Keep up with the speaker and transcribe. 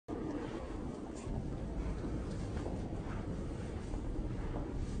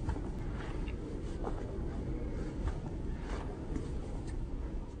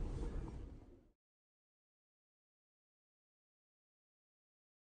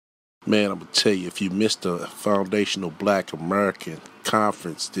Man, I'm going to tell you, if you missed the Foundational Black American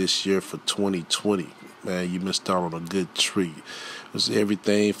Conference this year for 2020, man, you missed out on a good treat. It was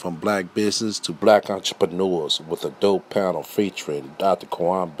everything from black business to black entrepreneurs with a dope panel featuring Dr.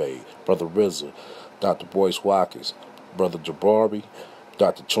 Kwame, Brother RZA, Dr. Boyce Watkins, Brother Jabari,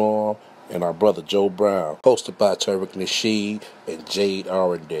 Dr. Charm, and our brother Joe Brown, hosted by Tariq Nasheed and Jade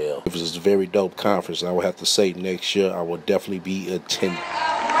Arendelle. It was a very dope conference, and I would have to say next year I will definitely be attending.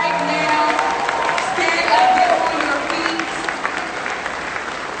 Right now, stand up, get on your feet,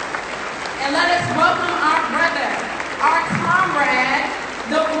 and let us welcome our brother, our comrade,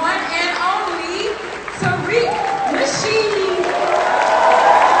 the one and only Tariq Nasheed.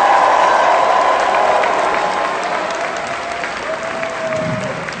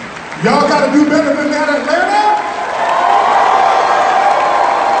 Y'all gotta do better than that, Atlanta.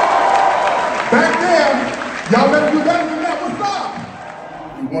 Back there, y'all better do better than that. What's up?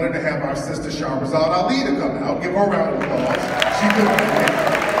 We wanted to have our sister Shahrazad Ali to come out. Give her a round of applause. She could.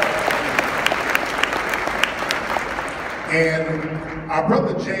 And our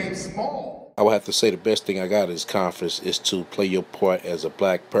brother James Small. I would have to say the best thing I got at this conference is to play your part as a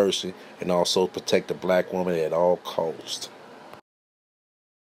black person and also protect the black woman at all costs.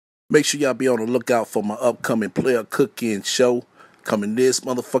 Make sure y'all be on the lookout for my upcoming player cooking show coming this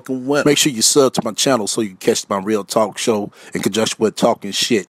motherfucking winter. Make sure you sub to my channel so you can catch my real talk show in conjunction with talking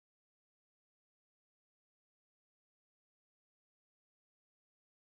shit.